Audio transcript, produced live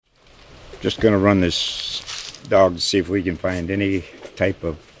Just going to run this dog to see if we can find any type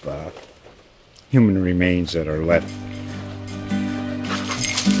of human remains that are left.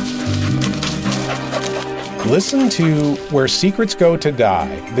 Listen to Where Secrets Go to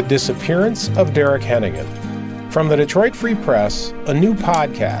Die, The Disappearance of Derek Hennigan. From the Detroit Free Press, a new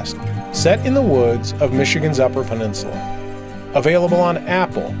podcast set in the woods of Michigan's Upper Peninsula. Available on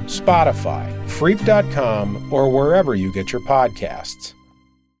Apple, Spotify, Freep.com, or wherever you get your podcasts.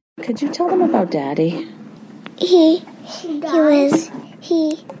 Could you tell them about Daddy? He died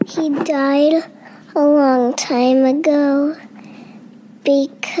a long time ago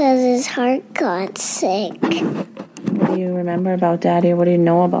because his heart got sick. What do you remember about Daddy, or what do you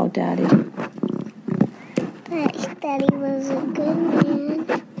know about Daddy? That he was a good man.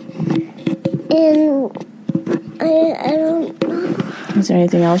 And I don't know. Is there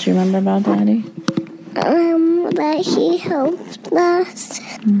anything else you remember about Daddy? That he helped us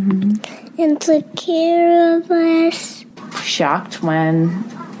and took care of us. Shocked when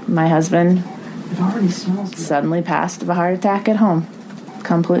my husband suddenly passed of a heart attack at home,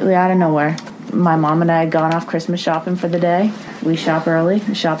 completely out of nowhere. My mom and I had gone off Christmas shopping for the day. We shop early,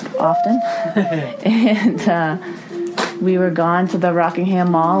 we shop often, and we were gone to the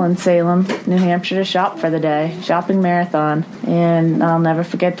Rockingham Mall in Salem, New Hampshire to shop for the day, shopping marathon. And I'll never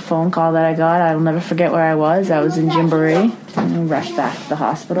forget the phone call that I got. I'll never forget where I was. I was in Gymboree, and rushed back to the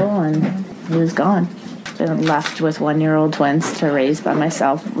hospital, and he was gone. Been left with 1-year-old twins to raise by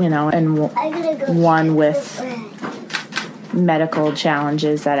myself, and one with medical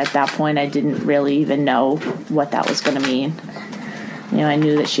challenges that at that point I didn't really even know what that was going to mean. I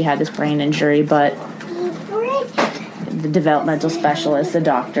knew that she had this brain injury, but the developmental specialists, the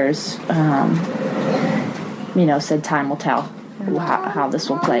doctors, said time will tell how this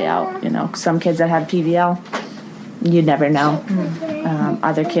will play out. Some kids that have PVL, you never know.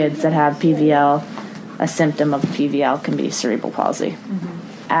 Other kids that have PVL, a symptom of PVL can be cerebral palsy.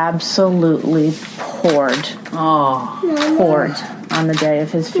 Absolutely poured on the day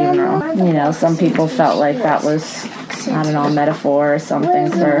of his funeral. Some people felt like that was, a metaphor or something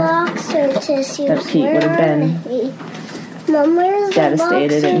that Pete would have been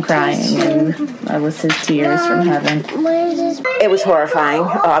devastated and crying, and that was his tears from heaven. It was horrifying,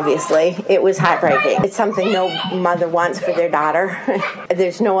 obviously. It was heartbreaking. It's something no mother wants for their daughter.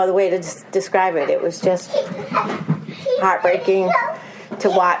 There's no other way to describe it. It was just heartbreaking to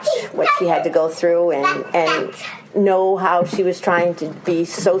watch what she had to go through and know how she was trying to be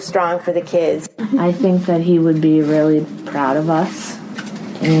so strong for the kids. I think that he would be really proud of us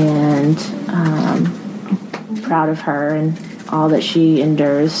and proud of her and all that she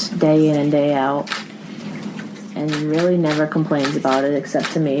endures day in and day out, and really never complains about it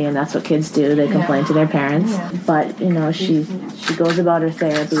except to me, and that's what kids do. They complain to their parents. But she goes about her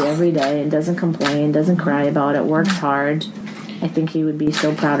therapy every day and doesn't complain, doesn't cry about it, works hard. I think he would be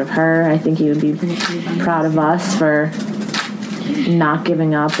so proud of her. I think he would be proud of us for not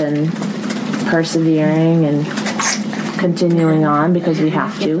giving up and persevering and continuing on, because we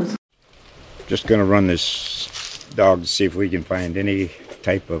have to. Just going to run this dog to see if we can find any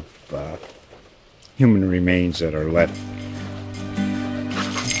type of human remains that are left.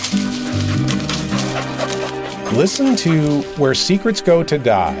 Listen to Where Secrets Go to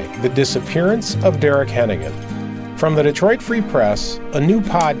Die, The Disappearance of Derek Hennigan. From the Detroit Free Press, a new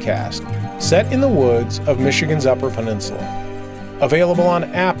podcast set in the woods of Michigan's Upper Peninsula. Available on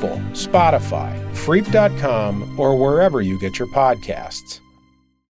Apple, Spotify, Freep.com, or wherever you get your podcasts.